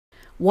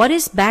What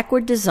is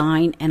backward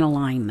design and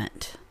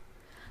alignment?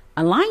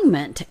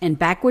 Alignment and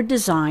backward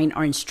design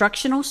are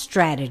instructional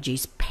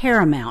strategies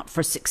paramount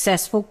for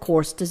successful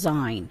course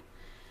design.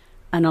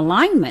 An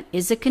alignment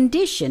is a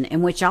condition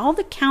in which all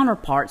the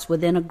counterparts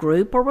within a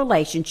group or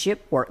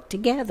relationship work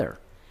together.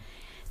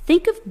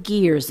 Think of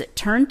gears that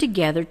turn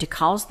together to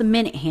cause the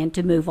minute hand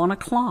to move on a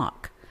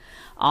clock.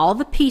 All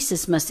the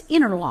pieces must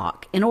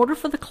interlock in order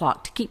for the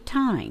clock to keep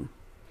time.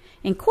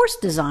 In course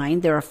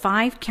design, there are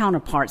 5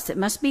 counterparts that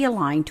must be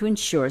aligned to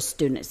ensure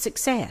student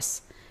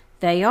success.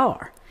 They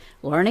are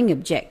learning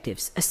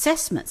objectives,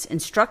 assessments,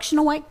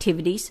 instructional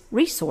activities,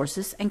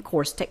 resources, and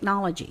course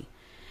technology.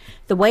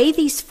 The way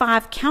these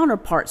 5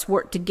 counterparts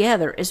work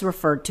together is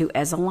referred to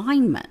as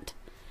alignment.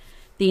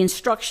 The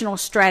instructional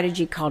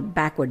strategy called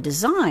backward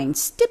design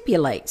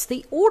stipulates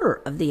the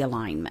order of the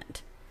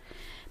alignment.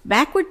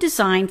 Backward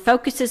design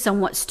focuses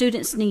on what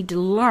students need to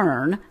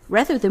learn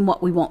rather than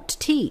what we want to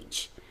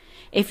teach.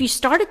 If you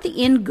start at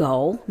the end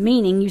goal,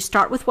 meaning you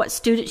start with what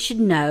students should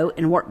know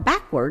and work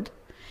backward,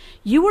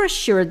 you are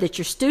assured that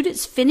your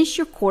students finish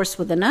your course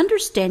with an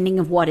understanding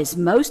of what is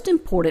most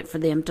important for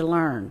them to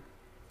learn.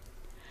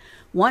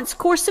 Once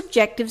course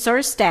objectives are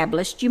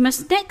established, you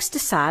must next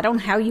decide on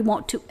how you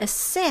want to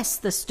assess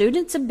the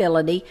student's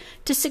ability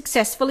to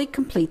successfully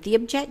complete the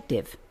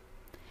objective.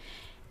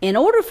 In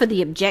order for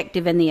the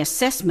objective and the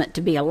assessment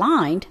to be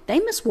aligned, they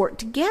must work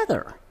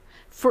together.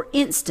 For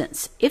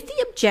instance, if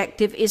the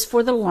objective is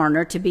for the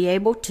learner to be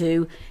able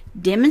to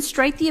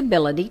demonstrate the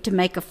ability to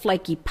make a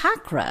flaky pie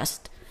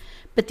crust,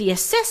 but the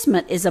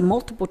assessment is a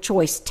multiple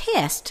choice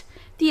test,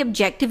 the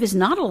objective is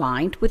not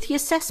aligned with the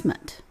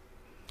assessment.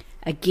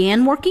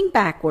 Again, working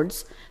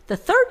backwards, the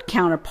third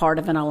counterpart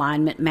of an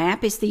alignment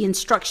map is the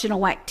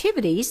instructional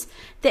activities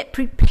that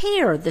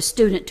prepare the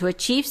student to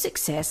achieve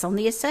success on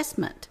the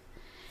assessment.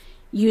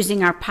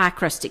 Using our pie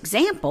crust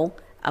example,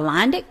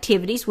 aligned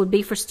activities would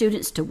be for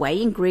students to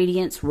weigh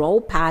ingredients, roll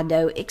pie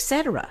dough,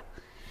 etc.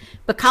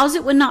 Because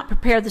it would not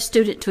prepare the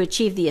student to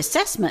achieve the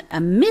assessment, a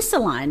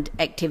misaligned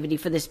activity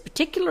for this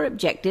particular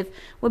objective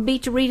would be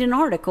to read an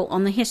article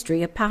on the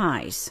history of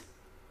pies.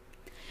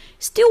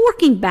 Still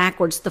working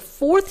backwards, the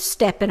 4th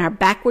step in our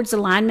backwards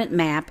alignment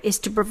map is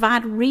to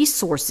provide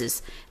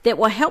resources that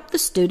will help the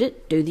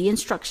student do the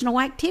instructional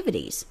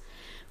activities.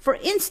 For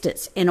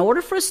instance, in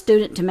order for a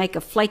student to make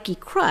a flaky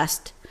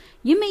crust,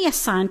 you may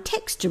assign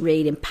text to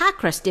read and pie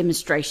crust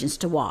demonstrations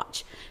to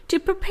watch to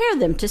prepare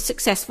them to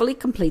successfully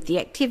complete the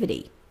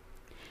activity.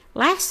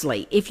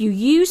 Lastly, if you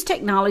use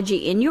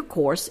technology in your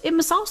course, it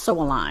must also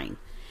align.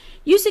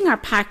 Using our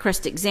pie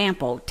crust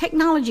example,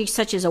 technology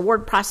such as a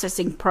word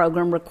processing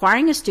program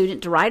requiring a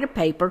student to write a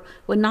paper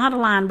would not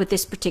align with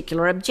this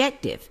particular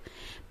objective,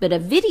 but a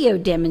video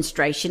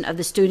demonstration of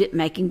the student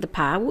making the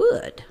pie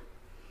would.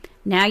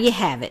 Now you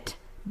have it.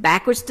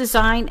 Backwards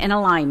design and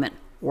alignment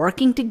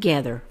working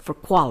together for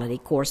quality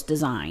course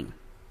design.